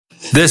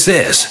This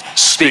is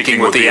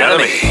Speaking with the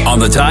Enemy on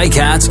the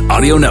Ticats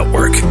Audio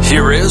Network.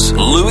 Here is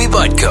Louie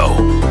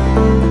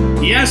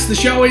Butko. Yes, the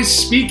show is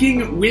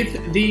Speaking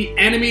with the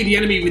Enemy. The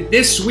Enemy with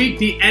this week,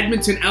 the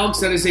Edmonton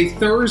Elks. That is a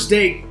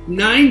Thursday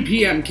 9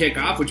 p.m.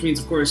 kickoff, which means,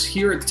 of course,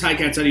 here at the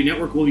Ticats Audio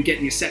Network, we'll be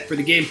getting you set for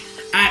the game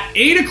at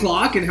 8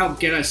 o'clock and help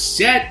get us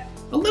set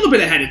a little bit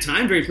ahead of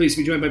time. Very pleased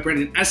to be joined by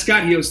Brenden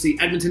Escott. He hosts the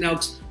Edmonton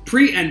Elks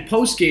Pre and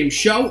Post Game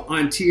Show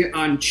on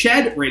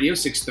CHED Radio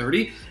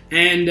 630.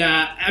 And,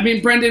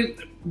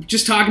 Brenden,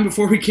 just talking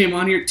before we came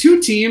on here,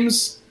 two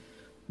teams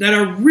that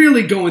are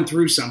really going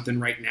through something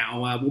right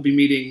now. We'll be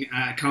meeting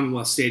at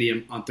Commonwealth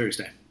Stadium on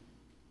Thursday.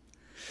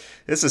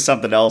 This is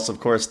something else. Of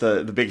course,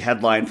 the big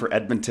headline for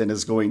Edmonton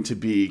is going to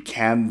be,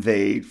 can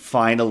they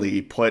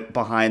finally put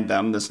behind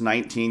them this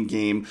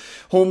 19-game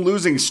home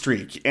losing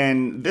streak?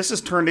 And this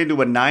has turned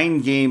into a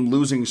 9-game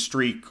losing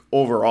streak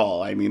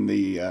overall. I mean,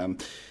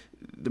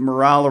 the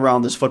morale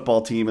around this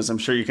football team, as I'm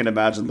sure you can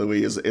imagine,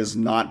 Louie, is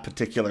not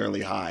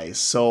particularly high.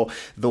 So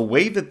the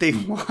way that they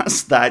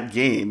lost that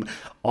game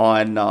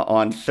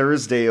on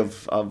Thursday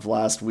of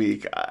last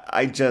week,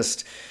 I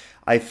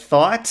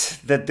thought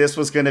that this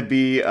was going to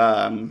be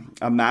a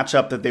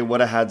matchup that they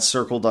would have had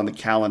circled on the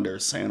calendar,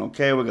 saying,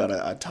 okay, we got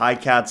a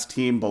Ticats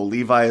team, Bo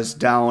Levi is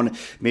down.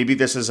 Maybe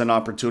this is an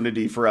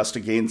opportunity for us to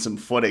gain some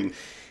footing.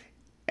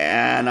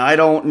 And I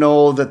don't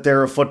know that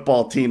they're a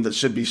football team that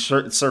should be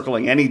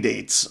circling any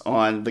dates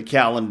on the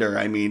calendar.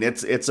 I mean,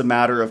 it's a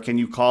matter of, can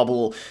you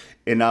cobble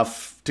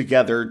enough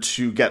together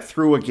to get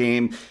through a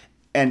game?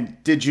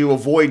 And did you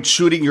avoid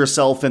shooting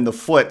yourself in the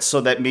foot so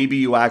that maybe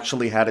you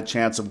actually had a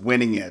chance of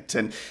winning it?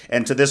 And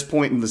to this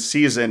point in the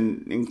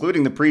season,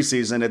 including the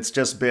preseason, it's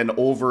just been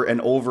over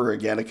and over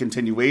again a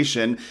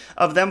continuation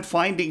of them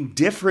finding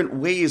different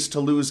ways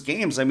to lose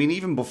games. I mean,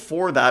 even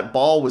before that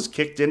ball was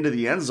kicked into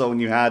the end zone,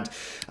 you had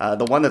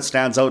the one that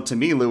stands out to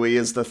me, Louie,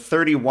 is the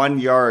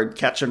 31-yard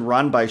catch and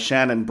run by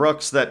Shannon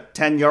Brooks that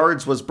 10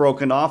 yards was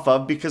broken off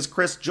of because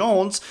Chris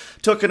Jones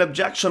took an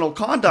objectionable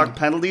conduct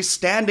penalty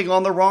standing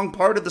on the wrong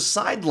part of the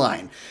sideline.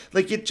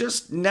 Like, it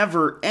just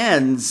never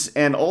ends,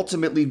 and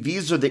ultimately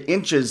these are the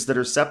inches that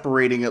are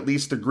separating at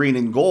least the green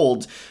and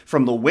gold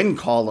from the win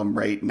column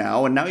right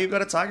now, and now you've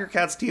got a Tiger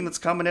Cats team that's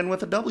coming in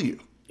with a W.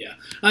 Yeah.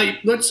 I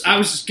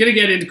was going to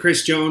get into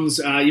Chris Jones.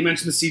 You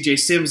mentioned the CJ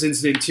Sims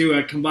incident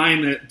too.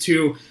 Combine the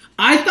two.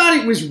 I thought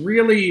it was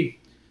really,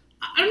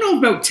 I don't know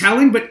about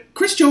telling, but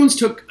Chris Jones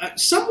took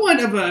somewhat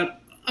of a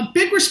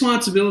big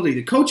responsibility.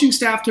 The coaching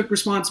staff took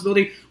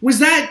responsibility. Was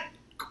that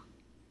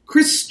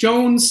Chris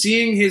Jones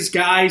seeing his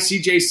guy,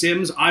 CJ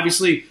Sims,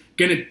 obviously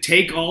going to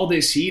take all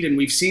this heat, and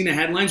we've seen the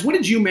headlines? What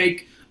did you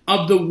make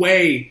of the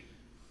way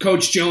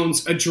Coach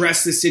Jones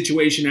addressed this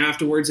situation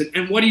afterwards,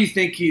 and what do you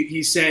think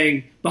he's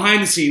saying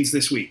behind the scenes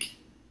this week?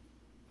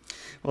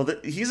 Well,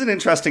 he's an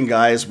interesting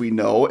guy, as we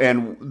know,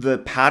 and the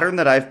pattern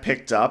that I've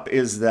picked up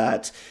is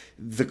that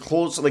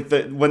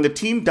when the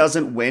team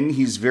doesn't win,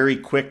 he's very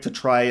quick to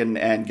try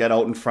and get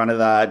out in front of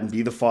that and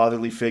be the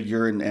fatherly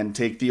figure and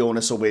take the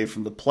onus away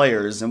from the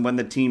players. And when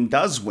the team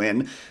does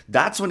win,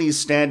 that's when he's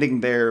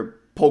standing there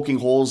poking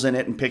holes in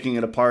it and picking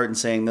it apart and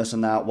saying this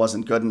and that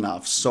wasn't good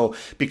enough. So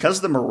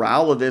because the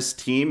morale of this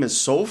team is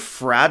so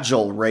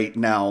fragile right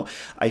now,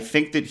 I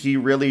think that he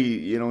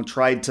really,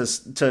 tried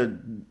to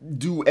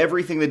do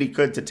everything that he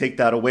could to take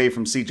that away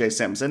from CJ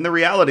Sims. And the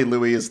reality,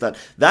 Louie, is that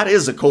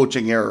is a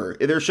coaching error.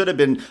 There should have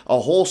been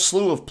a whole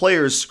slew of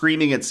players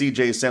screaming at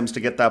CJ Sims to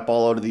get that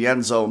ball out of the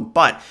end zone.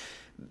 But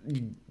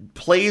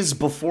plays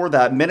before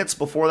that, minutes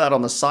before that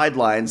on the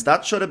sidelines,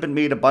 that should have been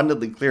made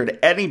abundantly clear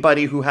to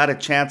anybody who had a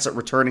chance at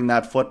returning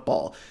that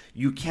football.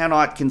 You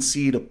cannot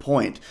concede a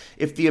point.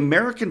 If the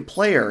American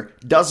player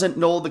doesn't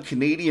know the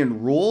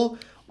Canadian rule,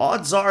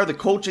 odds are the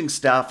coaching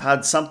staff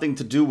had something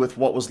to do with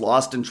what was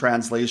lost in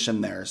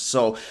translation there.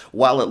 So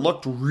while it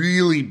looked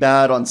really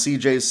bad on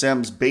CJ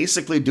Sims,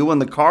 basically doing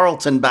the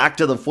Carlton back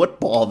to the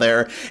football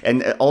there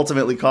and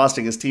ultimately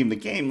costing his team the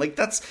game,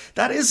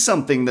 that is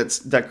something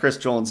that Chris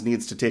Jones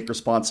needs to take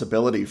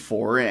responsibility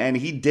for, and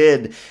he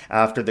did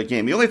after the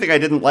game. The only thing I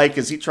didn't like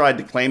is he tried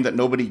to claim that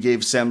nobody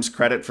gave Sims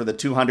credit for the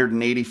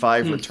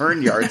 285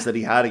 return yards that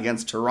he had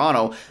against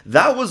Toronto.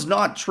 That was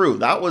not true.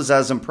 That was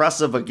as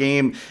impressive a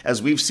game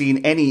as we've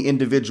seen any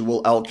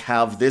individual Elk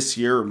have this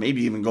year, or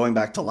maybe even going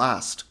back to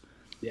last.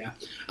 Yeah.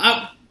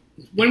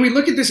 When we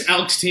look at this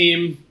Elks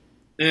team,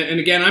 and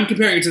again, I'm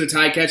comparing it to the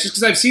Ticats just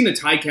because I've seen the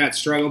Ticats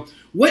struggle.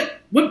 What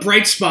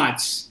bright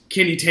spots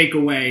can you take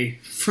away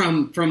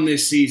from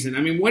this season? I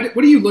mean, what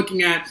are you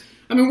looking at?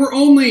 I mean, we're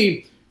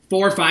only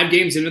 4 or 5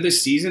 games into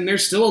this season.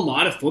 There's still a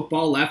lot of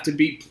football left to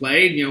be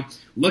played.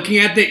 Looking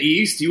at the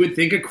East, you would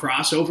think a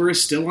crossover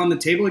is still on the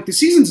table. Like, the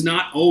season's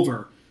not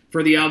over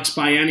for the Elks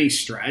by any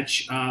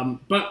stretch.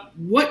 But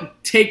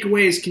what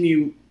takeaways can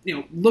you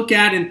look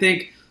at and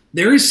think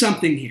there is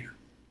something here?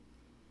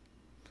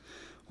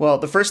 Well,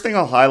 the first thing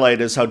I'll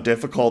highlight is how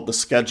difficult the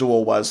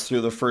schedule was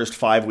through the first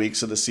 5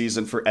 weeks of the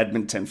season for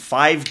Edmonton.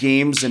 5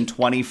 games in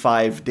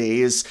 25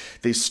 days.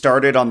 They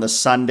started on the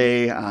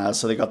Sunday,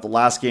 so they got the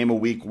last game of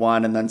week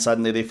 1, and then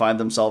suddenly they find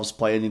themselves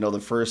playing, the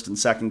first and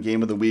second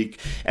game of the week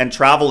and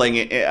traveling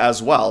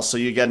as well. So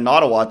you get an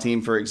Ottawa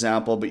team, for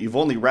example, but you've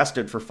only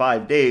rested for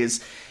 5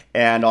 days.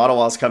 And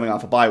Ottawa's coming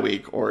off a bye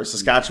week, or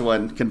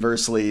Saskatchewan,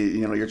 conversely,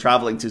 you're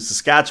traveling to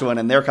Saskatchewan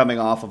and they're coming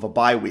off of a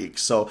bye week.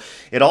 So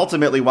it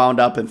ultimately wound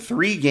up in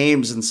 3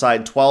 games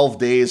inside 12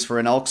 days for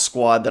an Elks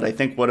squad that I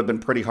think would have been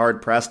pretty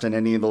hard pressed in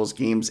any of those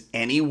games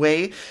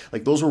anyway.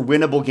 Like, those were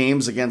winnable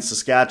games against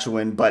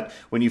Saskatchewan, but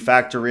when you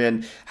factor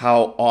in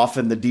how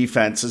often the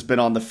defense has been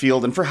on the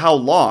field and for how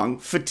long,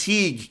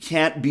 fatigue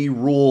can't be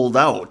ruled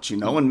out,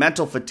 and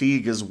mental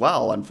fatigue as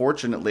well,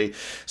 unfortunately.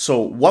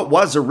 So what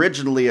was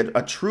originally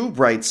a true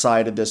bright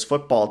side of this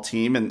football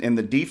team and in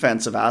the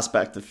defensive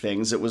aspect of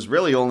things, it was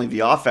really only the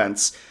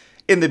offense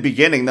in the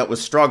beginning that was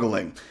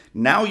struggling.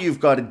 Now you've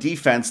got a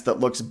defense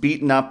that looks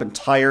beaten up and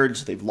tired.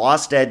 They've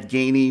lost Ed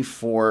Gainey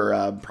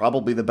for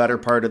probably the better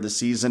part of the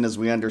season, as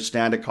we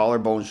understand it,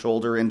 collarbone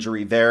shoulder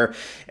injury there,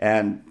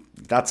 and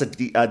that's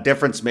a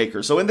difference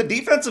maker. So in the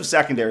defensive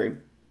secondary,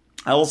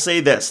 I will say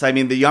this. I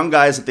mean, the young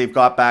guys that they've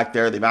got back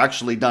there, they've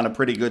actually done a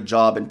pretty good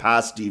job in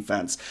pass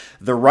defense.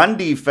 The run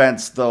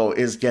defense, though,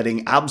 is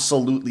getting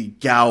absolutely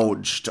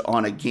gouged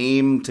on a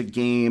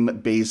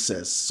game-to-game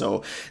basis.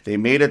 So they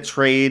made a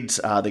trade.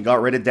 They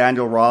got rid of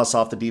Daniel Ross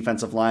off the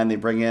defensive line. They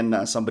bring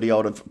in somebody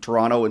out of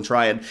Toronto and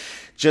try and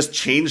just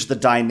change the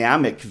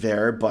dynamic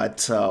there.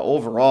 But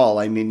overall,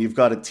 I mean, you've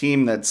got a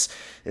team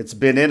it's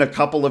been in a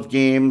couple of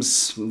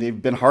games.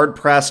 They've been hard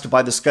pressed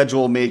by the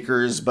schedule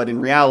makers, but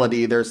in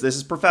reality, this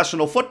is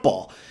professional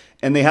football.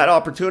 And they had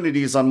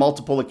opportunities on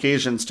multiple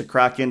occasions to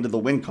crack into the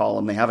win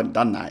column. They haven't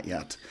done that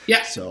yet.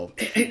 Yeah, so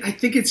I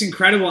think it's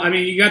incredible. I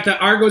mean, you got the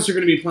Argos are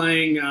going to be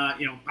playing,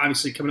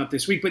 obviously coming up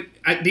this week, but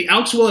the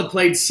Elks will have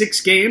played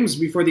 6 games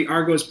before the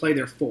Argos play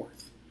their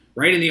 4th,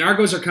 right? And the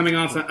Argos are coming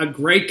off a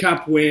Grey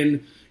Cup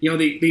win.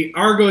 The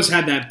Argos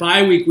had that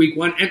bye week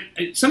 1,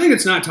 and something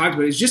that's not talked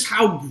about is just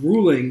how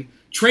grueling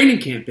training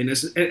camp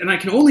is. And I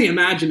can only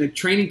imagine a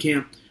training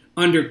camp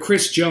under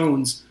Chris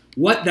Jones,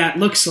 what that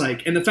looks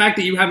like. And the fact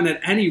that you haven't had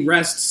any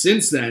rest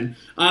since then.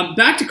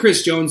 Back to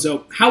Chris Jones,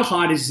 though. How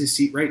hot is his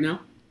seat right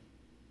now?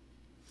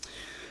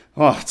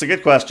 Oh, it's a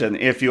good question.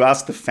 If you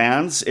ask the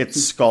fans,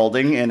 it's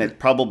scalding, and it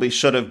probably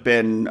should have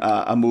been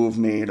a move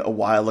made a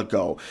while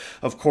ago.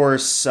 Of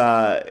course,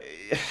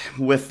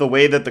 with the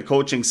way that the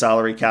coaching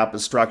salary cap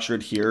is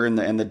structured here and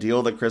the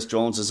deal that Chris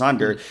Jones is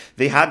under,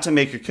 they had to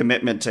make a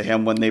commitment to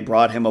him when they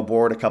brought him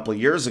aboard a couple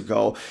of years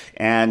ago.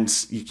 And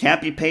you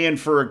can't be paying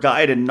for a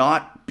guy to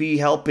not be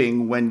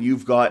helping when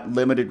you've got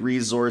limited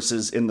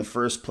resources in the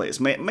first place.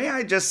 May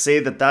I just say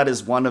that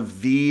is one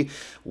of the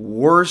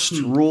worst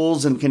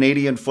rules in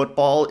Canadian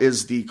football,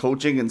 is the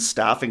coaching and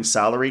staffing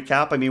salary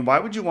cap. I mean, why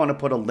would you want to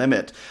put a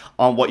limit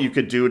on what you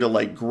could do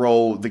to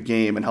grow the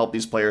game and help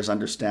these players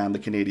understand the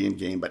Canadian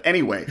game? But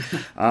anyway,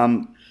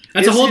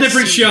 that's a whole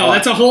different show.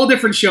 That's a whole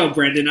different show,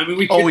 Brendan. I mean,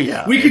 we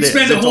could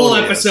spend a whole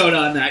episode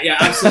on that. Yeah,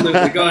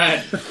 absolutely. Go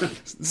ahead.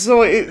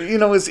 So,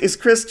 is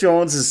Chris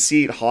Jones'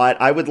 seat hot?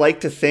 I would like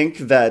to think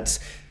that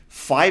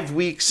 5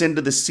 weeks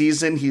into the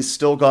season, he's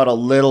still got a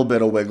little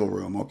bit of wiggle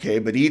room, okay?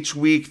 But each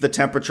week, the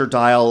temperature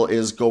dial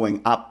is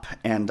going up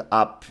and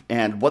up.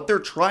 And what they're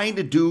trying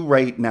to do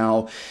right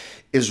now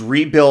is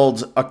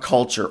rebuild a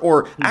culture,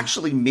 or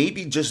actually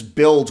maybe just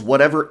build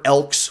whatever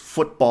Elks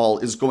football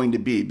is going to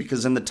be.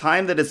 Because in the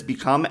time that it's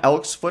become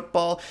Elks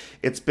football,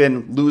 it's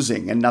been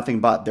losing and nothing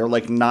but. They're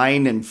like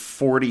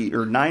 9-40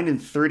 or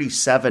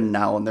 9-37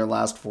 now in their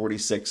last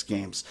 46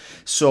 games.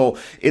 So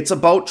it's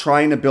about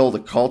trying to build a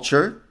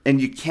culture, and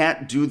you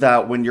can't do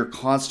that when you're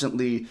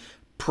constantly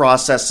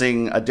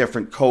processing a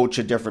different coach,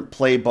 a different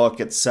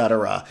playbook,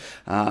 etc.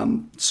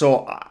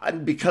 So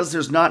because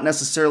there's not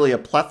necessarily a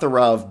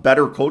plethora of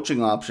better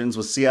coaching options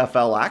with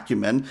CFL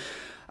acumen,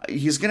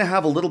 he's going to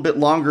have a little bit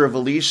longer of a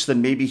leash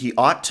than maybe he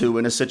ought to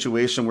in a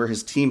situation where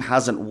his team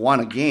hasn't won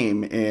a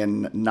game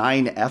in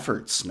 9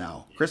 efforts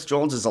now. Chris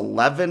Jones is he's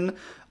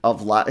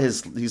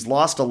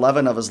lost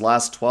 11 of his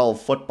last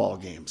 12 football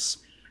games.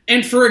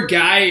 And for a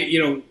guy,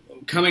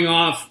 coming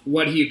off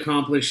what he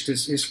accomplished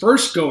his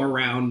first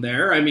go-around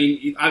there, I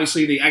mean,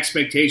 obviously the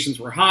expectations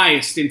were high,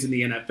 a stint in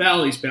the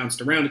NFL, he's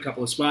bounced around a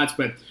couple of spots,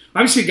 but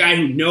obviously a guy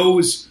who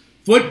knows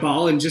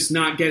football and just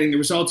not getting the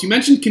results. You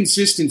mentioned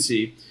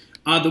consistency.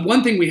 The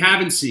one thing we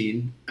haven't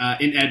seen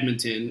in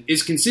Edmonton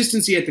is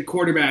consistency at the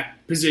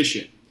quarterback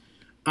position.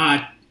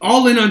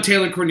 All in on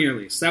Taylor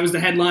Cornelius. That was the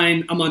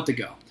headline a month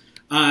ago.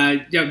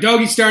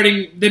 Dogie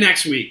starting the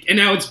next week, and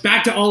now it's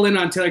back to all in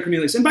on Taylor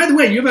Cornelius. And by the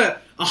way, you have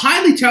a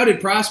highly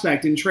touted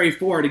prospect in Tre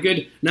Ford, a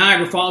good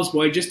Niagara Falls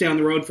boy just down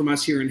the road from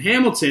us here in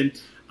Hamilton.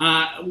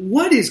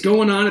 What is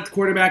going on at the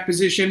quarterback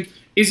position?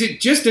 Does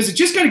it just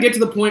got to get to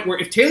the point where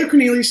if Taylor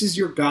Cornelius is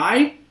your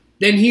guy,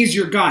 then he's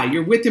your guy?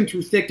 You're with him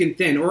through thick and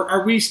thin. Or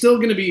are we still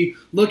going to be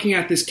looking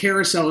at this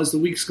carousel as the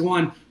weeks go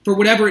on for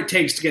whatever it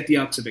takes to get the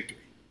Elks a victory?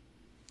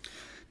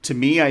 To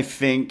me, I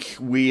think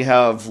we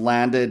have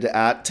landed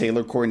at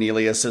Taylor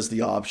Cornelius as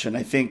the option.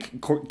 I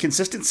think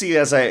consistency,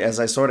 as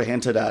I sort of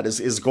hinted at,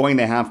 is going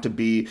to have to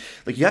be,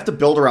 like, you have to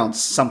build around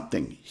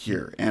something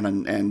here.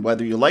 And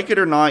whether you like it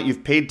or not,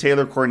 you've paid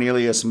Taylor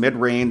Cornelius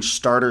mid-range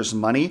starters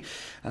money.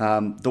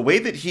 The way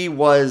that he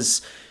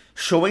was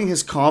showing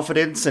his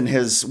confidence and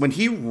when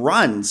he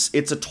runs,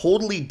 it's a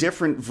totally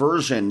different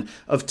version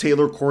of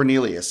Taylor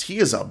Cornelius. He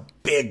is a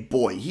big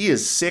boy. He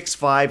is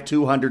 6'5",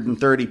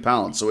 230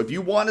 pounds. So if you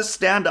want to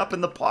stand up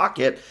in the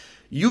pocket,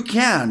 you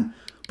can,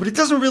 but it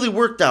doesn't really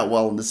work that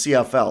well in the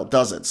CFL,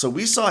 does it? So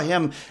we saw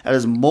him at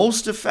his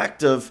most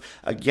effective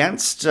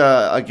against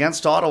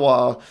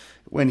Ottawa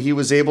when he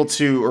was able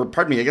to, or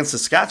pardon me, against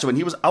Saskatchewan.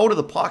 He was out of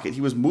the pocket.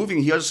 He was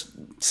moving. He was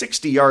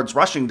 60 yards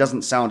rushing.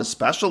 Doesn't sound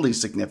especially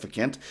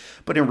significant,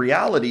 but in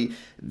reality,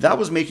 that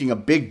was making a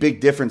big, big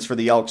difference for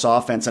the Elks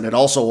offense, and it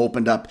also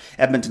opened up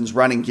Edmonton's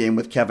running game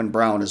with Kevin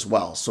Brown as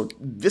well. So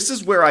this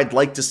is where I'd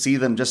like to see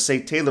them just say,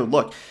 Taylor,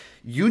 look,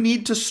 you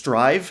need to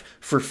strive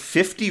for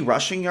 50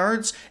 rushing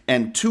yards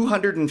and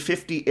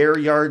 250 air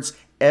yards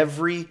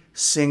every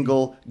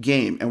single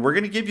game. And we're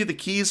going to give you the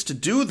keys to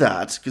do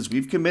that because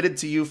we've committed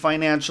to you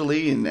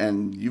financially,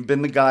 and you've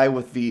been the guy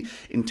with the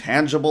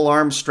intangible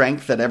arm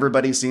strength that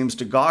everybody seems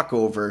to gawk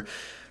over.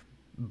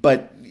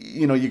 But,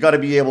 you know, you got to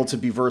be able to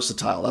be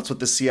versatile. That's what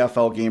the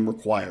CFL game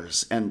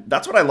requires. And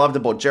that's what I loved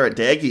about Jarrett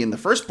Daggy in the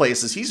first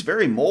place, is he's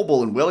very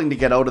mobile and willing to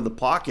get out of the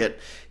pocket.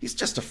 He's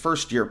just a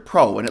first-year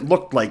pro, and it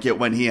looked like it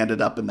when he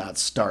ended up in that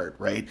start,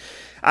 right?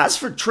 As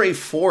for Tre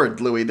Ford,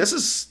 Louie, this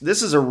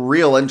is a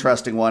real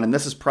interesting one, and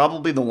this is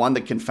probably the one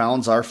that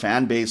confounds our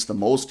fan base the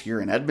most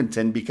here in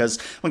Edmonton, because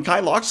when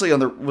Kyle Loxley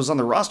was on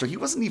the roster, he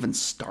wasn't even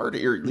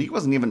started. He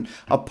wasn't even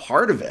a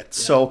part of it.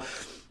 Yeah. So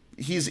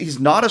he's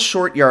not a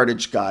short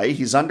yardage guy.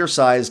 He's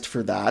undersized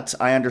for that.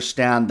 I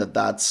understand that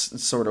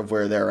that's sort of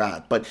where they're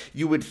at. But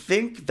you would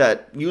think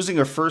that using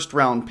a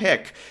first-round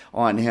pick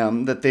on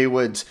him, that they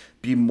would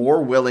be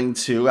more willing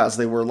to, as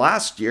they were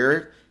last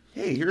year,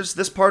 hey, here's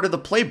this part of the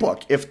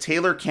playbook. If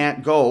Taylor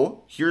can't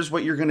go, here's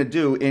what you're going to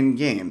do in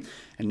game.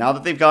 And now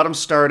that they've got him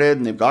started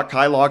and they've got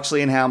Kyle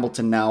Loxley and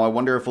Hamilton now, I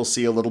wonder if we'll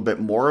see a little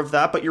bit more of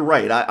that. But you're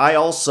right. I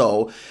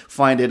also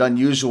find it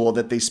unusual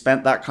that they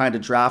spent that kind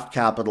of draft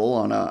capital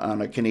on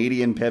a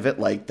Canadian pivot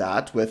like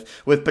that with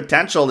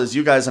potential, as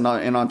you guys in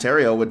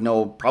Ontario would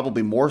know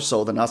probably more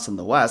so than us in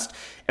the West.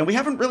 And we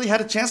haven't really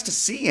had a chance to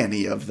see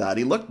any of that.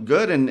 He looked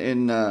good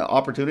in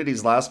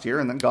opportunities last year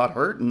and then got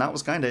hurt, and that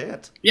was kind of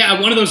it. Yeah,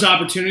 one of those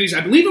opportunities,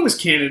 I believe it was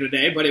Canada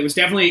Day, but it was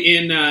definitely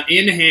in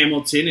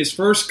Hamilton. His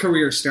first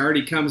career start,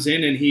 he comes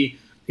in and he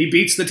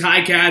beats the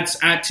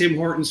Ticats at Tim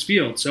Hortons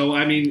Field. So,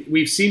 I mean,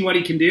 we've seen what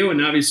he can do,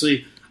 and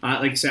obviously,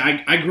 like I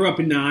said, I grew up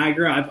in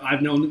Niagara.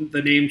 I've known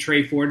the name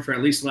Tre Ford for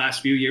at least the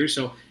last few years,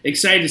 so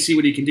excited to see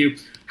what he can do.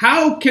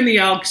 How can the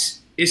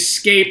Elks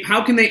escape?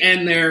 How can they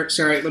end their,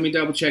 let me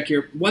double check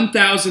here,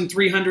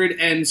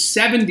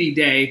 1,370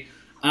 day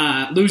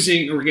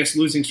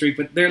losing streak,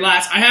 but their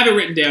last, I have it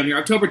written down here,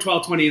 October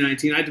 12,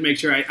 2019. I had to make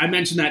sure I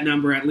mentioned that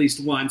number at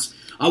least once.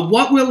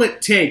 What will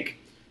it take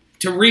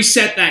to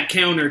reset that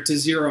counter to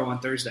 0 on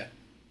Thursday?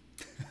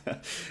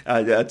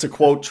 To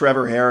quote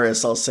Trevor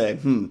Harris, I'll say,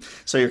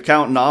 so you're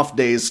counting off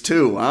days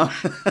too, huh?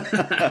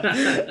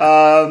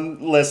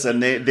 Listen,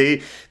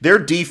 their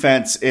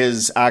defense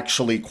is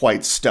actually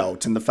quite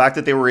stout. And the fact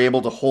that they were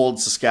able to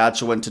hold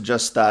Saskatchewan to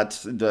just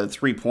the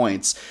 3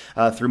 points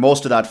through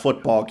most of that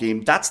football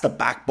game, that's the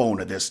backbone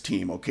of this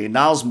team, okay?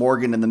 Niles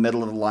Morgan in the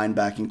middle of the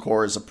linebacking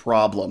core is a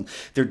problem.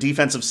 Their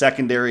defensive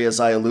secondary, as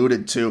I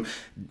alluded to,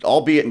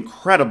 albeit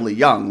incredibly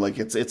young, like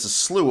it's a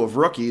slew of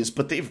rookies,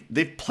 but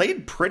they've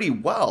played pretty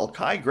well.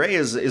 Kai Gray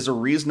is a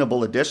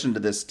reasonable addition to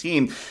this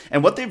team,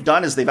 and what they've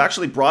done is they've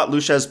actually brought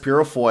Luches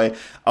Purifoy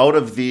out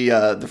of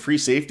the free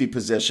safety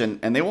position,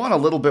 and they want a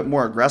little bit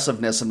more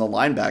aggressiveness in the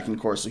linebacking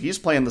core. So he's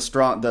playing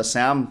the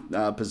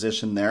Sam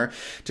position there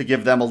to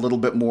give them a little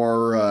bit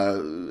more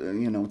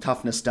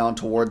toughness down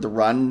toward the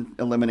run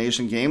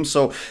elimination game.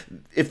 So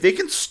if they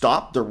can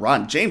stop the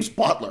run, James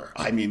Butler,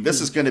 I mean,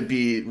 this is going to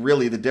be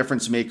really the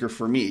difference maker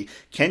for me.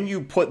 Can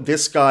you put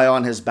this guy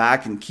on his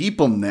back and keep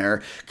him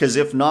there? Because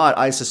if not,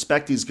 I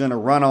suspect he's going to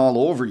run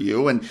all over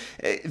you. And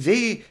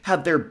they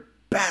had their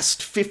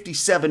best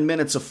 57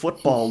 minutes of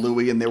football,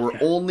 Louie, and they were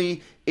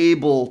only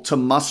able to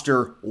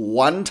muster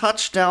 1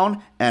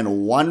 touchdown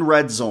and 1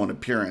 red zone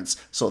appearance.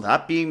 So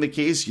that being the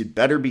case, you'd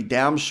better be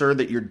damn sure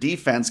that your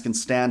defense can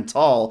stand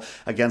tall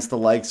against the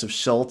likes of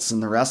Schultz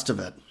and the rest of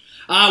it.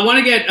 I want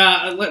to get,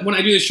 when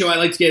I do this show, I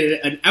like to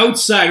get an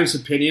outsider's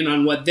opinion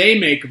on what they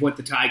make of what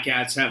the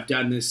Ticats have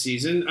done this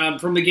season.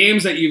 From the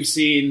games that you've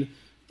seen,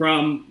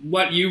 from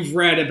what you've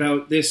read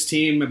about this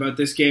team, about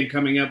this game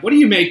coming up, what do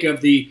you make of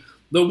the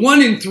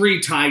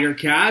 1-3 Tiger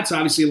Cats?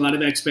 Obviously, a lot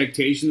of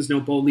expectations. No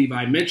Bo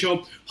Levi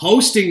Mitchell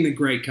hosting the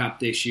Grey Cup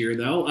this year,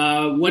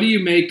 though. What do you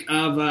make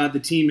of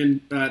the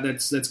team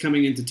that's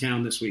coming into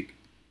town this week?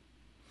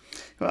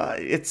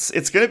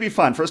 It's going to be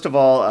fun. First of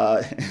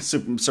all,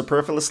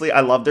 superfluously,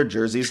 I love their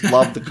jerseys,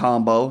 love the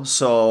combo,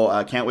 so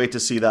I can't wait to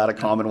see that at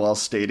Commonwealth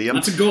Stadium.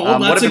 That's a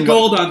gold. That's a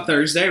gold on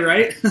Thursday,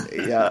 right?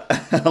 Yeah,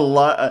 a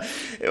lot.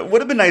 It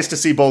would have been nice to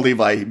see Bo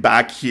Levi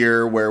back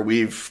here, where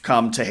we've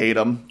come to hate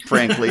him.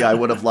 Frankly, I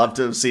would have loved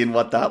to have seen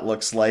what that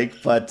looks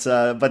like. But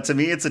to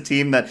me, it's a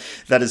team that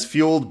is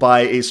fueled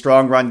by a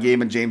strong run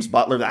game and James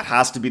Butler. That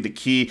has to be the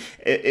key.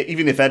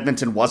 Even if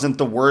Edmonton wasn't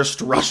the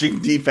worst rushing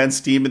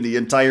defense team in the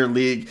entire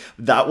league,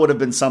 that would have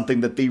been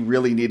something that they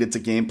really needed to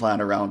game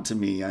plan around. To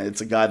me,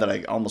 it's a guy that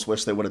I almost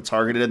wish they would have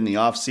targeted in the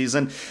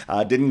offseason.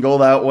 Didn't go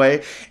that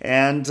way.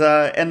 And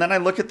then I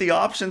look at the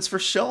options for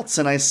Schultz,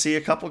 and I see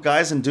a couple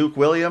guys in Duke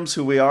Williams,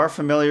 who we are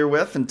familiar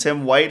with, and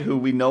Tim White, who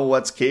we know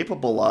what's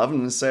capable of,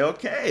 and say,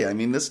 okay, I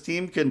mean, this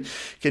team can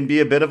be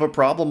a bit of a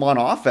problem on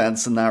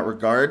offense in that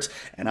regard.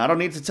 And I don't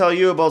need to tell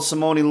you about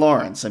Simone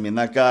Lawrence. I mean,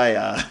 that guy,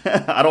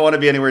 I don't want to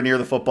be anywhere near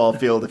the football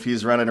field if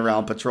he's running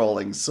around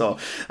patrolling. So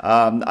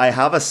I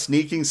have a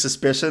sneaking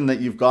suspicion that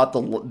you've got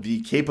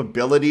the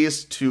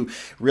capabilities to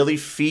really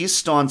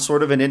feast on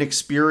sort of an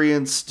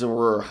inexperienced,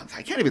 or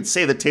I can't even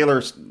say that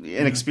Taylor's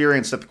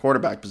inexperienced at the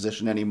quarterback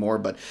position anymore,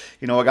 but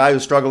a guy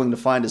who's struggling to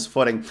find his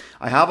footing.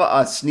 I have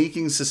a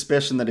sneaking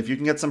suspicion that if you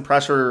can get some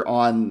pressure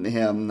on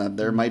him, that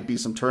there might be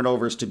some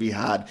turnovers to be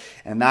had,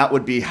 and that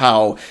would be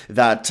how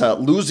that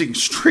losing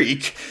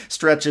streak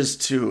stretches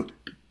to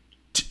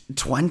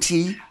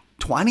 20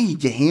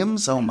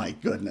 games. Oh my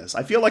goodness,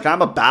 I feel like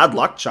I'm a bad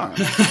luck charm.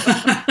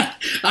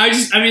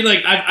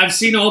 I've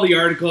seen all the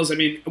articles. I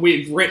mean,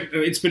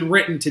 it's been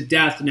written to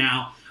death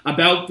now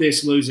about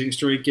this losing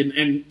streak,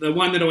 and the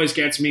one that always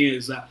gets me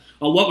is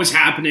what was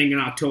happening in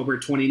October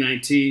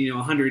 2019.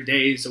 100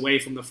 days away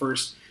from the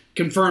first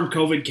confirmed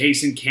COVID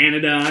case in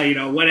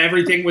Canada. What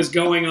everything was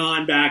going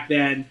on back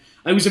then.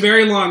 It was a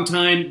very long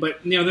time,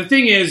 but the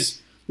thing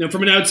is,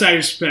 from an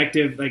outsider's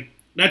perspective,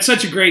 that's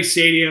such a great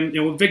stadium.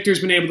 What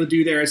Victor's been able to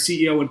do there as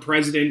CEO and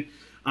president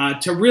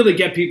to really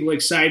get people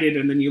excited,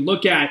 and then you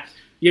look at.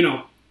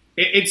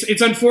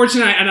 It's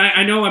unfortunate, and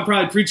I know I'm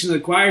probably preaching to the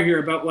choir here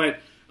about what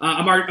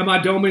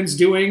Ahmad Doman's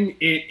doing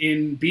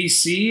in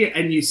BC,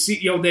 and you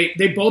see,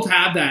 they both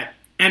have that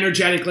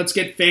energetic, let's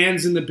get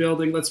fans in the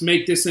building, let's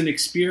make this an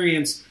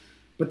experience.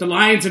 But the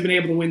Lions have been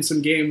able to win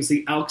some games,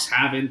 the Elks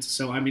haven't.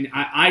 So I mean,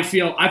 I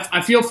feel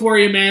for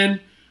you, man.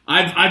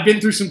 I've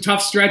been through some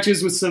tough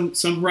stretches with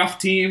some rough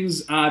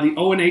teams. The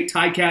 0-8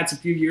 Ticats a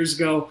few years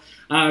ago.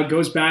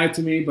 Goes back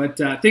to me, but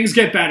things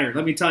get better,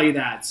 let me tell you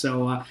that.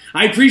 So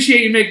I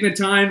appreciate you making the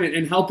time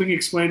and helping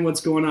explain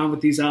what's going on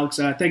with these Elks.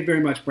 Thank you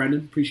very much,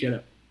 Brenden. Appreciate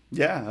it.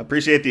 Yeah,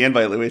 appreciate the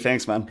invite, Louie.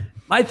 Thanks, man.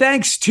 My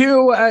thanks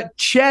to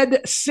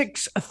CHED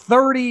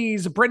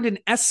 630's Brenden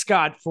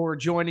Escott for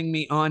joining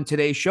me on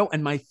today's show,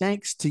 and my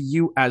thanks to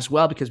you as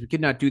well, because we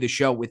could not do the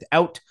show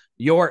without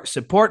your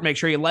support. Make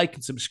sure you like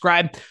and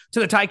subscribe to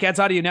the Ticats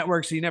Audio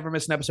Network so you never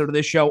miss an episode of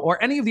this show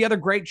or any of the other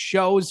great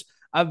shows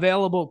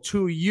available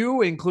to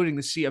you, including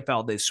the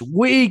CFL This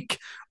Week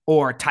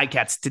or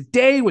Ticats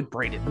Today with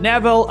Braden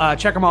Neville.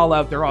 Check them all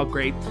out. They're all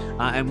great.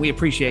 And we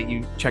appreciate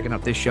you checking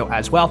out this show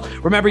as well.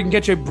 Remember, you can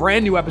get you a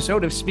brand new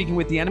episode of Speaking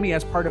with the Enemy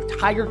as part of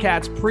Tiger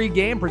Cats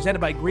pregame presented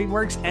by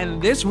Greenworks.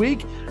 And this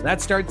week,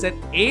 that starts at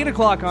 8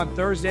 o'clock on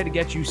Thursday to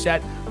get you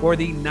set for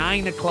the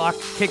 9 o'clock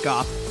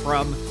kickoff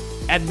from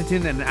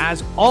Edmonton. And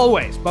as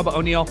always, Bubba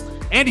O'Neill,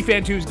 Andy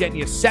Fantu's getting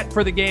you set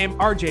for the game.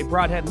 RJ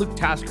Broadhead, Luke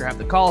Tasker have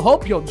the call.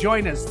 Hope you'll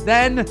join us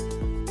then.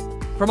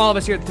 From all of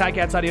us here at the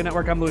Ticats Audio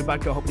Network, I'm Louie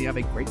Butko. Hope you have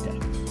a great day.